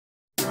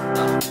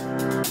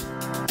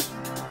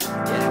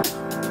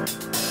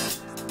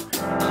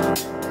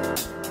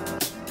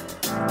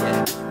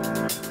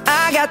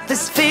got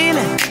this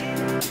feeling.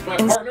 My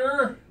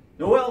partner,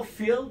 Noel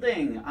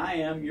Fielding. I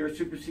am your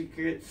super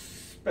secret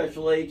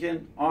special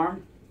agent,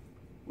 armed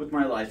with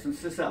my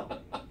license to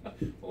sell.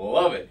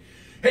 love it.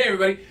 Hey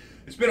everybody,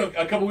 it's been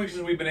a couple weeks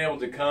since we've been able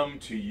to come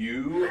to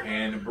you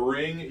and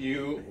bring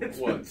you It's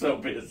been so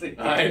busy.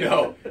 I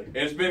know,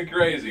 it's been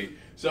crazy.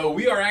 So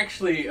we are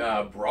actually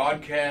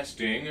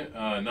broadcasting,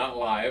 not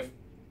live,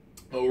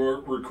 but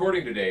we're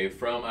recording today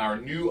from our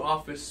new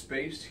office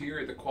space here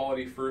at the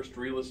Quality First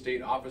Real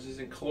Estate offices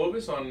in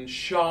Clovis on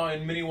Shaw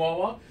and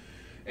Minnewawa.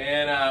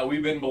 And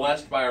we've been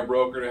blessed by our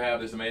broker to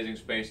have this amazing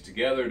space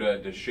together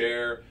to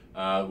share,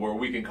 where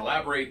we can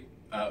collaborate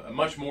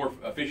much more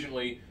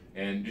efficiently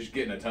and just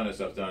getting a ton of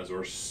stuff done. So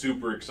we're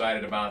super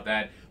excited about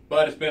that.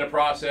 But it's been a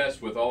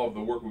process with all of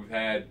the work we've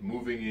had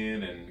moving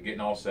in and getting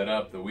all set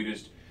up that we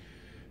just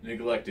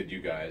neglected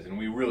you guys, and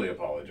we really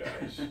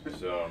apologize.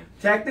 So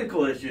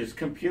Technical issues,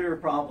 computer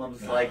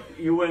problems like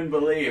you wouldn't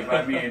believe.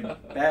 I mean,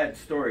 bad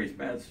stories,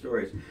 bad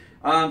stories.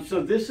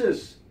 So this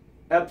is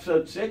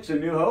episode 6, A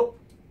New Hope.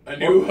 A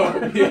New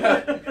Hope,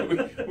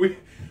 yeah. we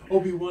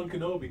Obi-Wan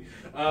Kenobi.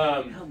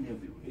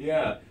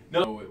 Yeah.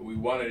 No, we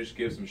want to just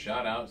give some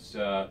shout outs,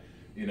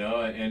 you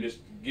know, and just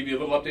give you a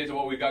little updates of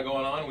what we've got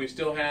going on. We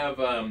still have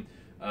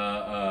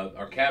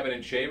our cabin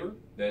in Shaver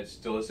that's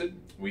still listed.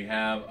 We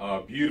have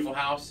a beautiful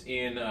house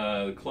in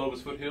the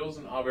Clovis foothills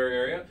in the Auberry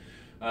area.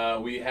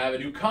 We have a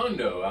new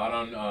condo out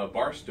on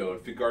Barstow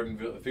at Fig Garden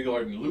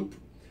Loop.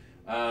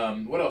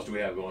 What else do we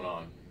have going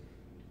on?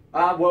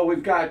 Well,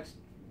 we've got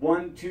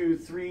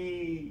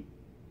 3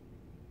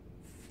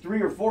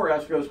 or 4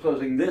 escrows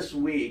closing this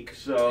week,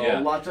 so Yeah.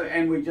 lots of,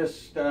 and we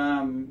just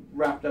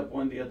wrapped up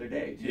one the other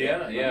day too.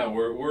 Yeah.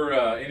 We're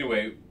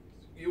anyway.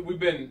 We've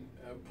been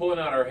pulling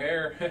out our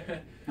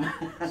hair,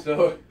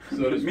 so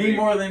to speak. Me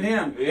more than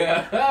him.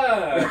 Yeah.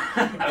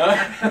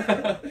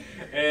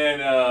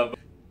 And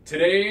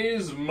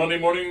today's Monday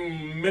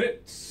Morning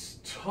Minutes,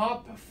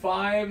 top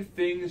 5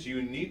 things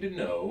you need to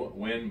know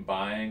when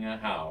buying a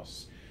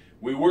house.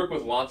 We work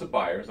with lots of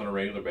buyers on a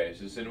regular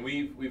basis, and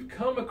we've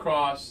come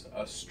across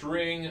a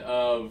string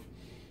of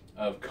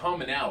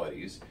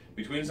commonalities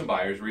between some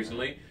buyers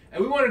recently,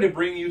 and we wanted to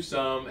bring you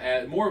some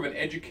as more of an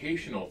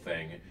educational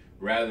thing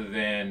rather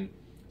than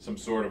some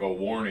sort of a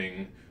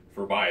warning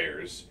for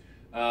buyers.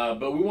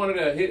 But we wanted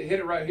to hit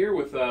it right here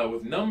with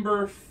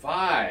number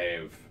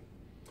 5.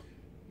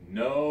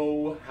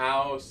 No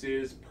house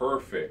is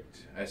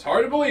perfect. It's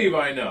hard to believe,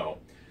 I know,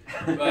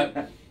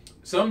 but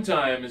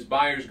sometimes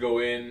buyers go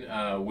in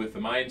with the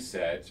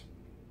mindset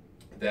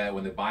that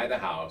when they buy the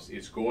house,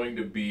 it's going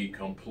to be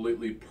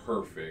completely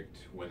perfect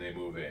when they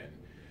move in.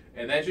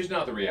 And that's just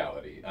not the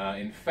reality.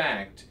 In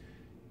fact,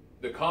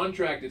 the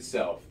contract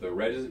itself, the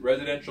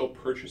Residential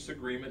Purchase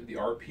Agreement, the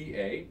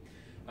RPA,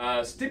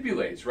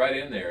 stipulates right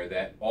in there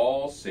that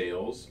all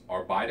sales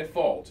are by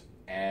default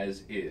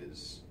as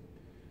is.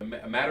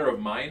 A matter of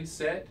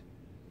mindset.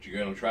 You're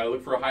going to try to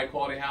look for a high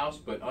quality house,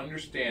 but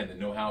understand that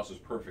no house is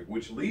perfect,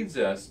 which leads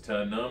us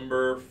to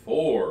number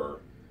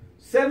 4.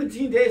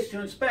 17 days to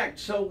inspect.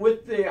 So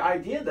with the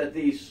idea that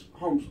these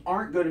homes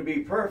aren't going to be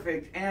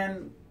perfect,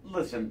 and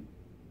listen,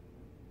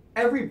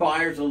 every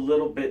buyer's a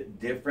little bit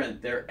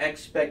different. Their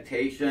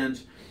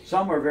expectations,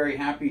 some are very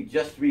happy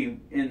just to be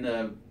in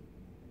the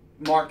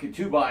market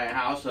to buy a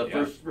house,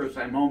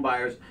 first-time home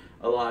buyers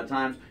a lot of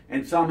times,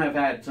 and some have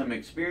had some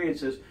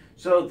experiences.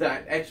 So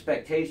that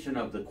expectation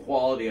of the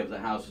quality of the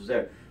house is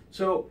there.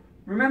 So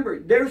remember,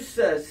 there's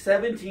a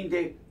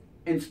 17-day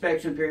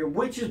inspection period,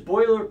 which is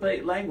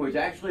boilerplate language.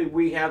 Actually,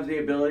 we have the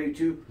ability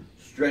to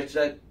stretch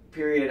that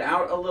period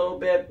out a little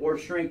bit or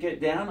shrink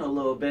it down a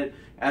little bit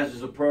as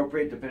is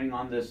appropriate, depending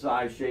on the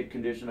size, shape,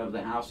 condition of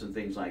the house and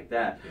things like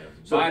that. Yeah.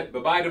 So,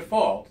 but by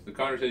default, the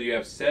contract says you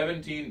have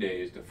 17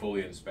 days to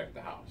fully inspect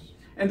the house.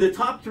 And the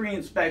top 3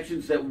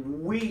 inspections that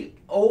we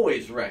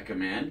always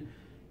recommend,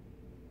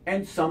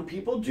 and some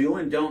people do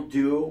and don't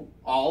do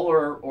all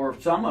or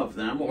some of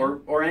them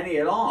or any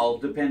at all,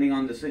 depending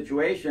on the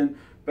situation.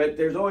 But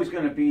there's always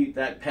going to be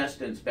that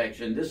pest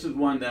inspection. This is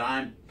one that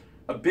I'm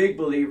a big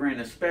believer in,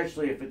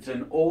 especially if it's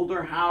an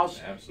older house.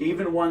 Absolutely.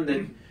 Even one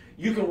that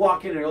you can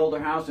walk in an older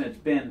house and it's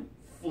been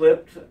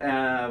flipped,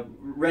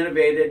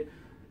 renovated,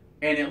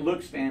 and it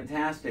looks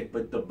fantastic,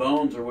 but the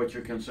bones are what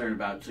you're concerned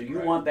about. So you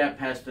want that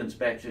pest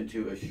inspection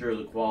to assure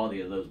the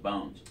quality of those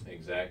bones.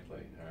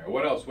 Exactly. All right.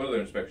 What else? What other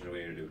inspection do we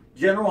need to do?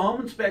 General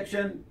home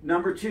inspection,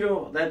 number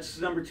 2. That's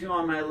number 2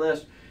 on my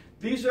list.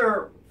 These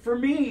are, for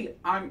me,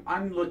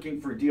 I'm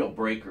looking for deal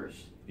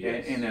breakers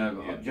in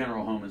a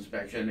general home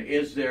inspection.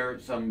 Is there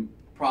some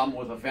problem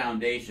with a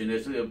foundation?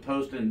 Is it a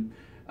post and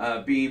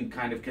beam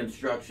kind of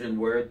construction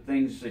where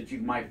things that you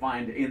might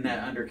find in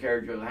that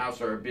undercarriage of the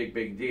house are a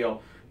big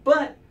deal?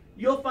 But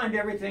you'll find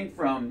everything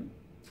from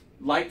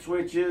light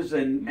switches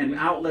and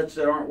outlets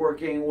that aren't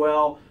working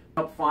well.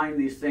 Help find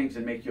these things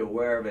and make you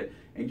aware of it.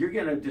 And you're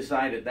going to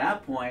decide at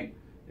that point,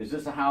 is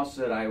this a house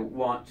that I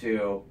want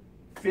to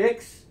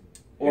fix,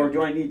 or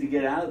do I need to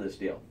get out of this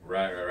deal?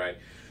 Right.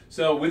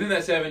 So within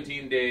that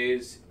 17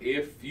 days,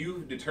 if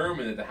you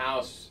determine that the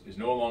house is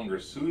no longer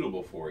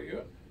suitable for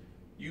you,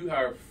 you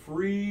are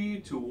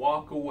free to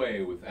walk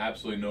away with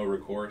absolutely no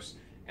recourse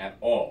at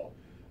all.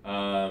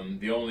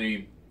 The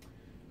only,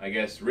 I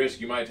guess, risk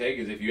you might take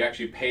is if you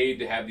actually paid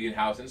to have the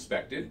house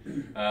inspected.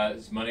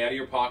 It's money out of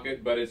your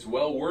pocket, but it's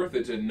well worth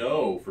it to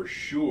know for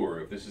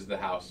sure if this is the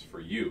house for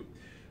you.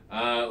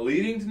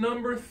 Leading to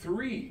number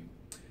 3,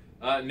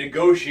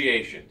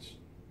 negotiations.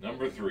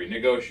 Number 3,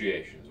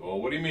 negotiations.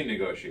 Well, what do you mean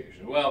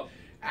negotiations? Well,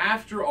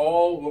 after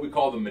all what we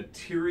call the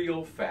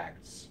material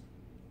facts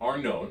are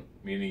known,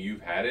 meaning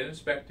you've had it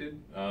inspected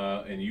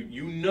and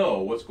you know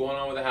what's going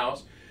on with the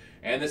house,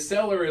 and the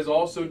seller has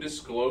also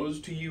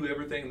disclosed to you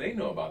everything they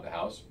know about the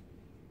house,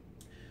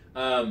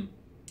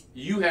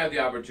 you have the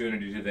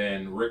opportunity to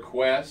then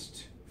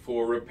request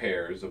for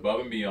repairs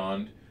above and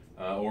beyond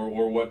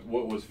or what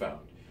was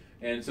found.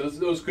 And so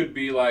those could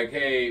be like,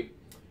 hey,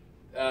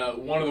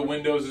 one of the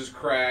windows is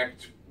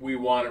cracked, we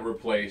want it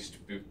replaced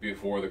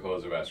before the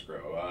close of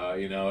escrow.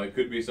 You know, it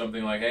could be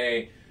something like,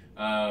 hey,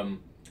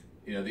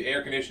 you know, the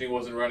air conditioning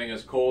wasn't running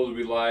as cold as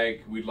we'd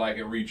like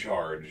it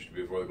recharged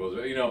before the close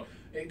of, you know,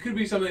 it could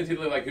be something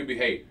like, could be,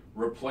 hey,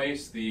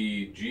 replace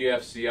the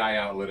GFCI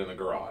outlet in the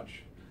garage.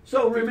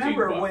 So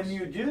remember, when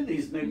you do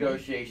these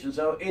negotiations,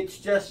 though, it's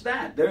just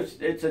that.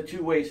 It's a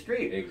two-way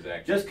street.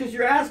 Exactly. Just because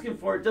you're asking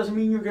for it doesn't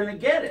mean you're going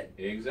to get it.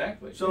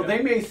 Exactly. So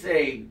they may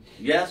say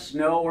yes,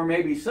 no, or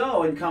maybe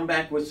so, and come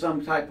back with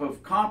some type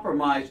of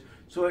compromise.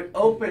 So it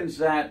opens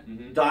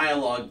that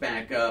dialogue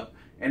back up,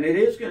 and it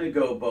is going to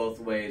go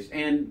both ways.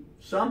 And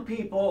some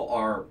people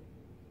are,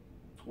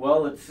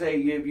 well, let's say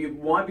you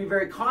want to be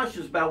very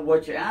cautious about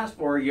what you ask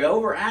for. You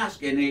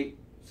over-ask in a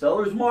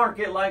seller's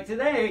market like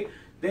today,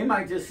 they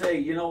might just say,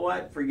 you know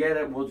what, forget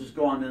it, we'll just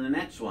go on to the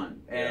next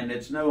one. And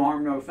it's no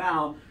harm, no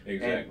foul.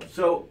 Exactly. And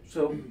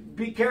so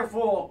be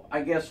careful,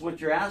 I guess,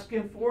 what you're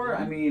asking for.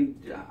 I mean,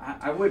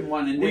 I wouldn't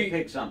want to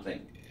nitpick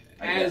something.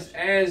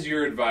 As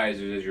your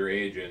advisors, as your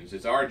agents,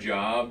 it's our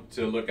job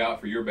to look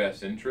out for your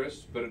best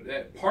interests.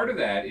 But part of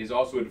that is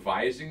also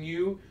advising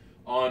you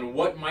on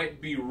what might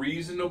be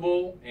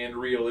reasonable and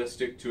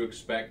realistic to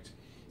expect.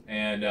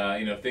 And,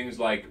 you know, things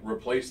like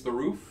replace the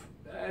roof.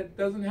 That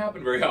doesn't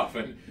happen very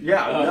often.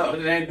 Yeah,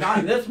 no, not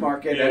in this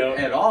market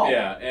at all.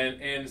 Yeah,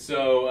 and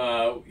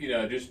so, you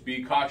know, just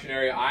be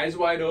cautionary, eyes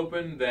wide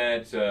open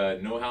that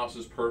no house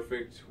is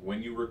perfect.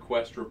 When you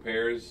request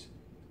repairs,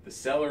 the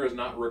seller is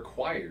not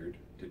required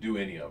to do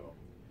any of them.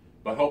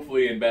 But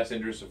hopefully in best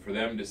interest for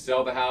them to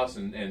sell the house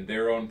and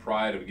their own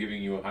pride of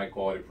giving you a high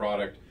quality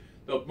product,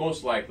 they'll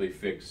most likely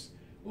fix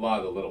a lot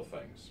of the little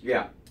things.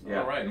 Yeah.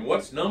 All right, and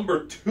what's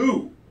number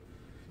 2?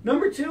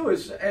 Number 2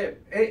 is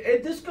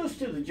this goes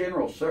to the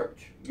general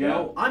search. You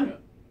know,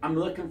 I'm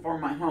looking for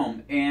my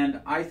home,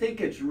 and I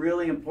think it's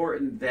really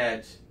important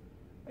that,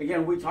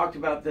 again, we talked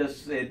about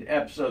this in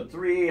episode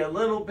 3 a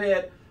little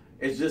bit.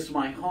 Is this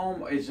my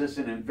home? Is this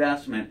an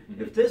investment?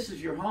 If this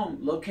is your home,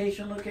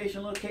 location,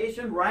 location,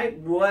 location, right?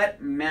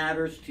 What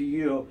matters to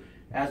you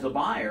as a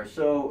buyer?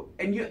 So,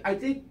 and I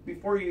think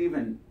before you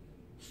even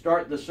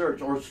start the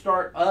search or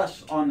start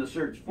us on the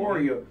search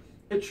for you,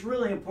 it's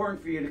really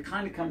important for you to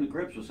kind of come to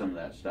grips with some of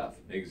that stuff.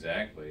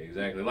 Exactly.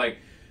 Like,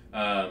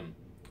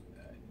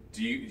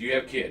 do you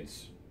have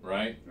kids,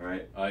 right?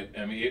 Right.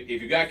 I mean,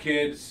 if you got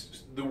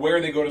kids,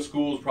 where they go to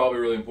school is probably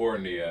really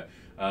important to you.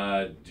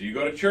 Do you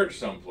go to church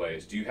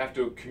someplace? Do you have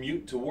to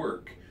commute to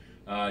work?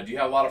 Do you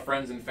have a lot of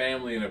friends and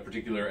family in a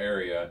particular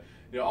area?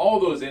 You know, all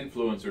those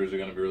influencers are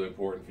going to be really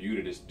important for you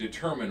to just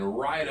determine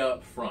right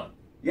up front.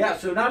 Yeah.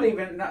 So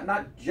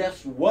not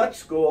just what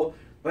school,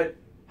 but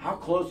how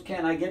close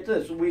can I get to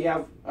this? We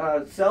have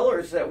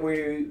sellers that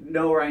we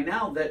know right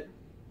now that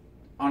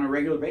on a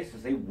regular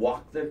basis they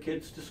walk their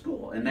kids to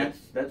school, and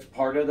that's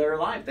part of their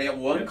life. They have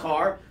one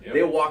car,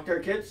 they walk their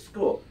kids to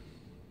school.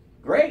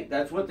 Great,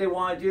 that's what they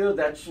want to do.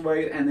 That's the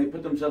way, and they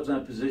put themselves in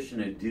a position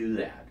to do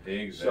that.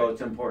 Exactly. So it's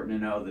important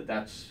to know that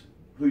that's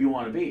who you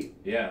want to be.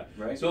 Yeah.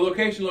 Right. So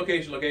location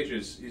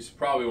is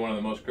probably one of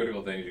the most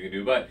critical things you can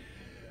do. But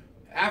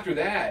after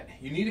that,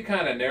 you need to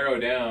kind of narrow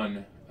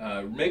down.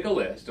 Make a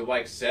list of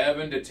like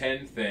 7 to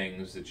 10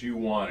 things that you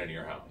want in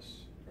your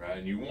house, right?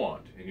 And you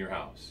want in your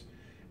house.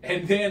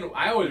 And then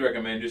I always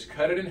recommend just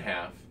cut it in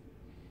half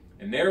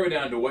and narrow it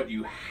down to what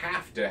you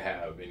have to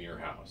have in your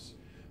house.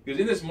 Because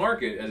in this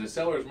market, as a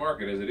seller's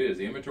market as it is,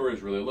 the inventory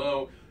is really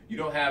low. You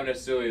don't have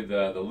necessarily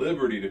the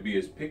liberty to be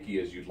as picky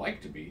as you'd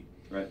like to be.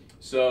 Right.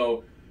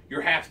 So your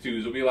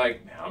have-tos will be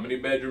like, how many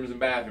bedrooms and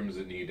bathrooms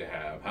does it need to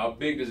have? How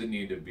big does it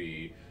need to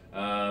be?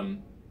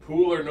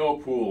 Pool or no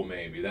pool,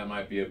 maybe. That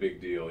might be a big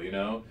deal, you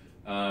know?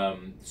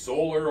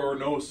 Solar or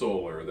no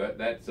solar.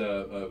 That's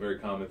a very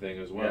common thing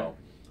as well.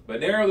 Yeah. But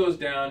narrow those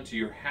down to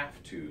your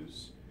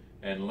have-tos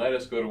and let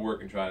us go to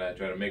work and try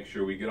to make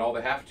sure we get all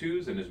the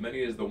have-tos and as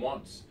many as the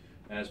wants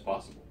as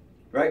possible.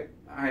 Right.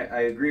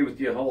 I agree with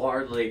you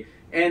wholeheartedly.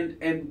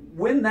 And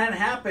when that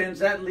happens,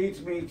 that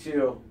leads me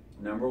to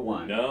number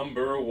 1.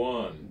 Number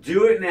 1.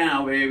 Do it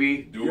now,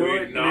 baby. Do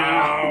it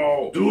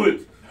now. Do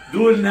it.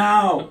 Do it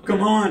now.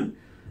 Come on.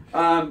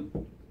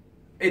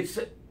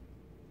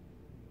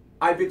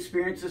 I've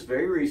experienced this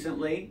very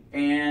recently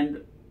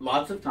and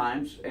lots of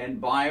times,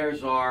 and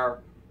buyers are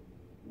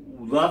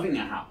loving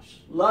a house.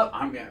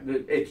 I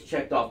mean, it's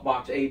checked off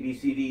box A, B,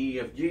 C, D, E,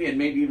 F, G, and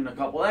maybe even a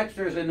couple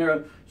extras, and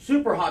they're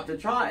super hot to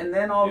try, and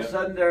then all of a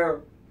sudden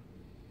they're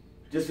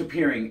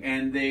disappearing,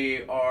 and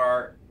they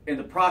are in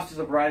the process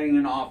of writing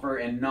an offer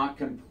and not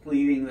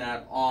completing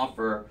that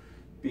offer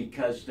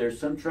because there's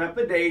some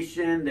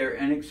trepidation, they're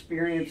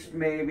inexperienced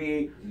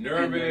maybe,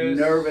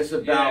 nervous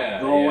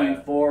about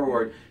going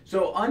forward.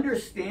 So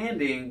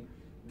understanding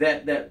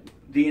that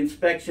the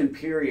inspection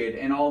period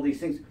and all these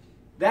things,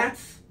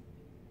 that's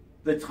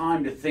the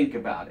time to think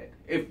about it.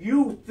 If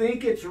you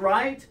think it's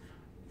right,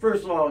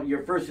 first of all,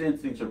 your first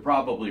instincts are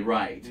probably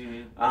right.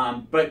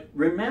 But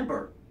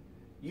remember,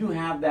 you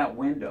have that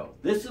window.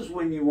 This is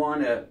when you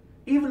want to,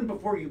 even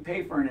before you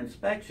pay for an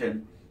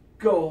inspection,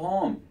 go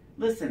home.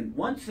 Listen,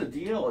 once the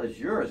deal is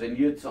yours and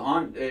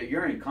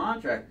you're in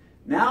contract,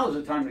 now is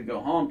the time to go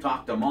home,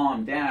 talk to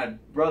mom, dad,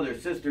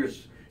 brothers,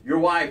 sisters, your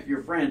wife,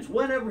 your friends,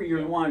 whatever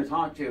you want to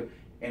talk to,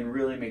 and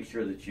really make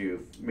sure that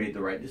you've made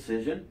the right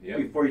decision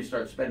before you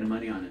start spending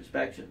money on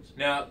inspections.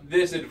 Now,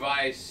 this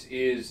advice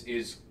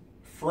is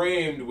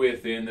framed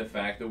within the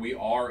fact that we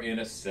are in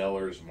a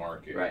seller's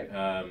market.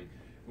 Right.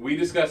 We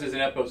discussed this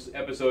in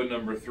episode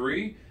number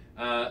 3.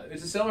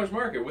 It's a seller's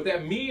market. What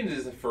that means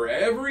is that for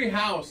every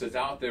house that's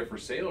out there for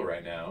sale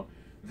right now,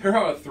 there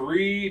are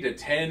 3 to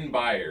 10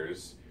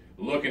 buyers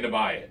looking to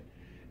buy it.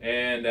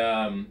 And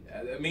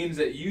that means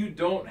that you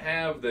don't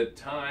have the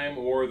time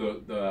or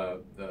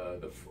the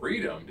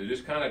freedom to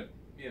just kind of,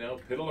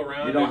 piddle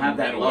around. You don't have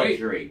that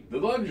luxury. The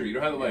luxury. You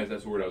don't have the luxury.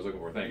 That's the word I was looking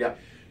for. Thanks. Yep.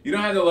 You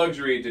don't have the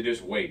luxury to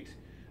just wait.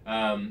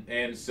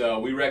 And so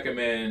we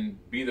recommend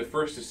be the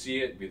first to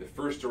see it, be the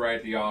first to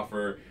write the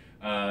offer,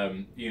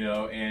 and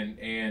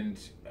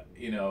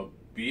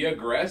be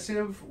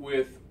aggressive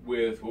with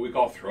what we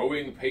call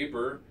throwing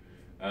paper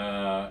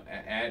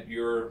at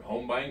your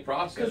home buying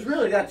process. Because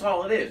really, that's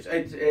all it is.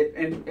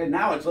 And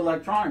now it's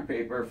electronic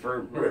paper.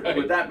 Right.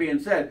 With that being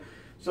said,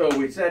 so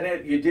we send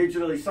it. You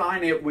digitally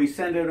sign it. We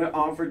send an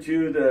offer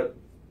to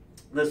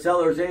the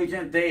seller's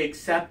agent. They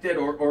accept it,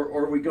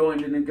 or we go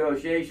into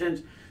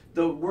negotiations.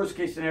 The worst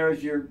case scenario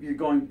is you're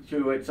going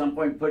to at some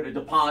point put a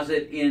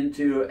deposit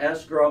into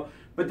escrow.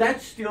 But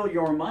that's still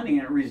your money,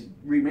 and it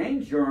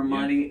remains your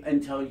money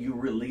until you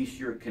release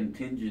your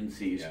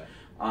contingencies.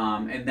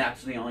 And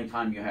that's the only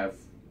time you have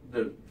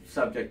the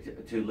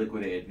subject to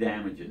liquidated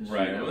damages.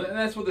 Right. Well, and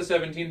that's what the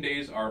 17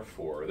 days are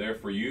for. They're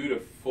for you to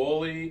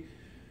fully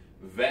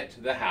vet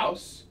the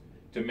house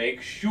to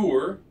make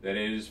sure that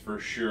it is for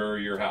sure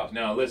your house.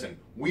 Now, listen,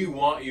 we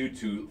want you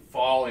to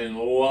fall in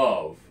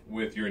love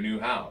with your new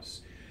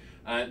house.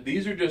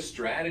 These are just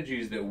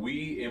strategies that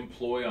we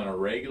employ on a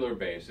regular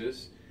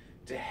basis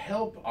to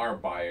help our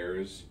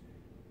buyers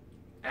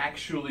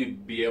actually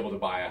be able to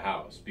buy a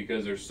house,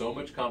 because there's so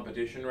much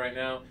competition right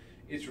now.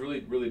 It's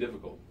really, really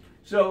difficult.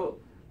 So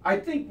I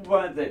think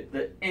one of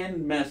the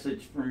end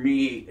message for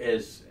me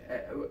is,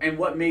 and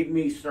what made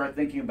me start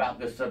thinking about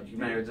this subject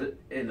matter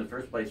in the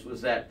first place,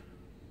 was that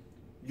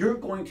you're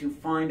going to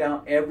find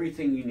out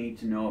everything you need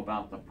to know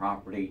about the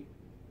property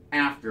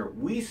after.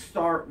 We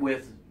start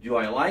with, do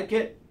I like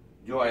it?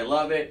 Do I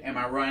love it? Am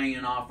I writing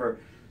an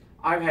offer?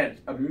 I've had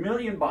a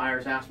million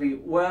buyers ask me,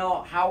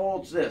 well, how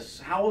old's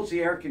this? How old's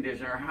the air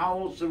conditioner? How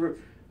old's the roof?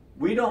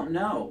 We don't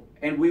know.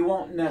 And we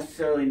won't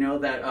necessarily know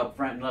that up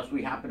front unless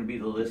we happen to be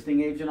the listing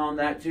agent on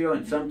that too.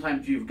 And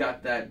sometimes you've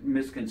got that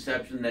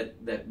misconception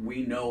that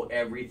we know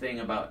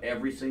everything about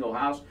every single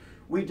house.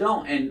 We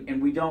don't.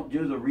 And we don't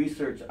do the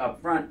research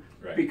up front.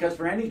 Right. Because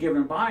for any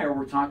given buyer,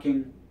 we're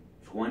talking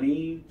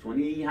 20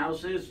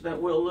 houses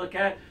that we'll look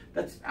at.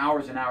 That's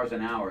hours and hours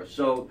and hours.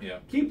 So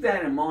keep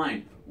that in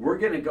mind. We're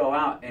going to go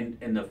out, and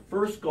the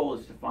first goal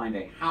is to find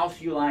a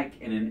house you like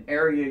in an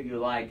area you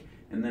like,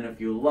 and then if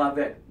you love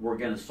it, we're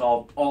going to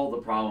solve all the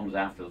problems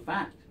after the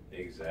fact.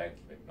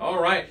 Exactly. All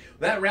right.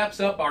 That wraps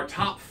up our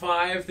top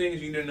 5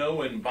 things you need to know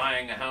when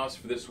buying a house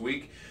for this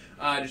week.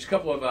 Just a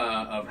couple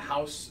of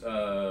house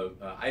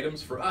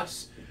items for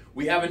us.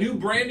 We have a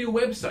brand new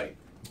website.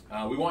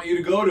 We want you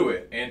to go to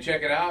it and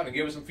check it out and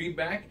give us some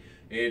feedback.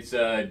 It's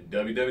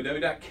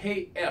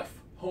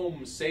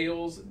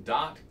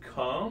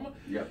www.kfhomesales.com.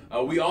 Yep.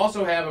 We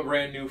also have a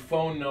brand new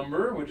phone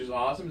number, which is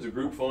awesome. It's a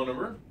group phone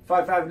number.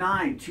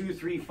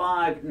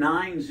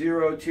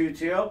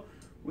 559-235-9022.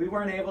 We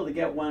weren't able to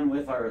get one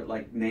with our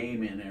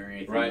name in or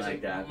anything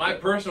like that. My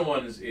personal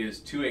one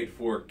is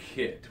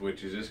 284-KIT,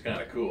 which is just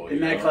kind of cool. Isn't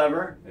that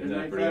clever? Isn't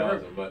that pretty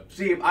awesome? But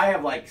see, I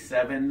have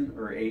 7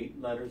 or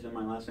 8 letters in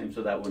my last name,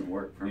 so that wouldn't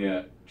work for me.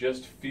 Yeah,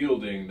 just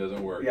Fielding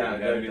doesn't work. Yeah,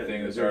 have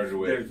anything that started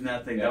with. There's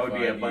nothing. That would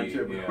be a bunch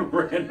of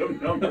random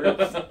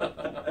numbers.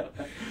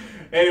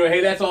 Anyway, hey,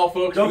 that's all,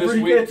 folks. Don't for this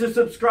forget week. to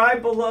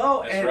subscribe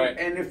below. That's right.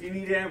 And if you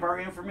need any of our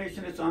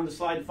information, it's on the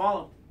slide to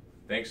follow.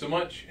 Thanks so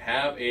much.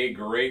 Have a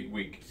great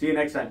week. See you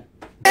next time.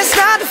 It's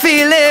got the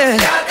feeling.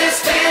 Got this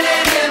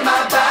feeling in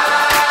my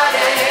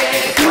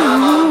body.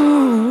 Come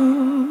on.